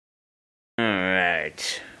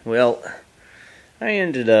Alright, well, I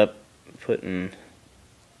ended up putting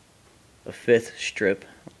a 5th strip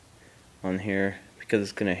on here because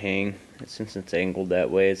it's going to hang. Since it's angled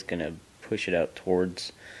that way, it's going to push it out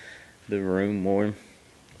towards the room more.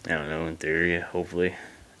 I don't know, in theory, hopefully.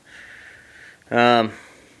 Little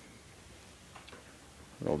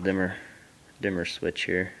dimmer switch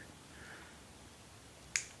here.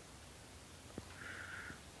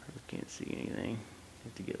 I can't see anything. I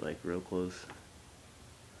have to get like real close.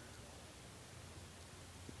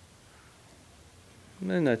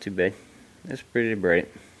 Not too bad. It's pretty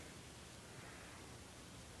bright.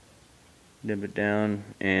 Dim it down,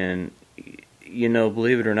 and you know,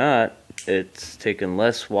 believe it or not, it's taken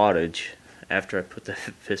less wattage after I put the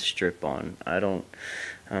 5th strip on. I'm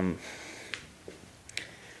a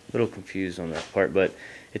little confused on that part, but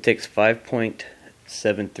it takes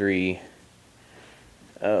 5.73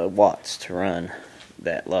 watts to run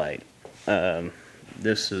that light.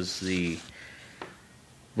 This is the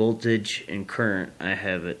voltage and current I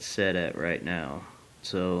have it set at right now.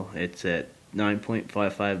 So it's at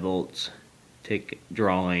 9.55 volts,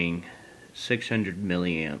 drawing 600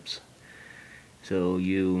 milliamps. So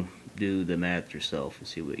you do the math yourself and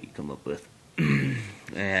see what you come up with.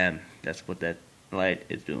 And that's what that light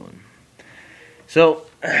is doing. So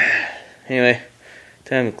anyway,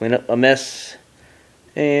 time to clean up a mess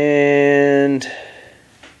and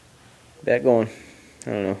back going.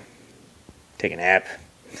 I don't know, take a nap.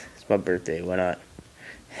 It's my birthday, why not?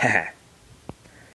 Haha.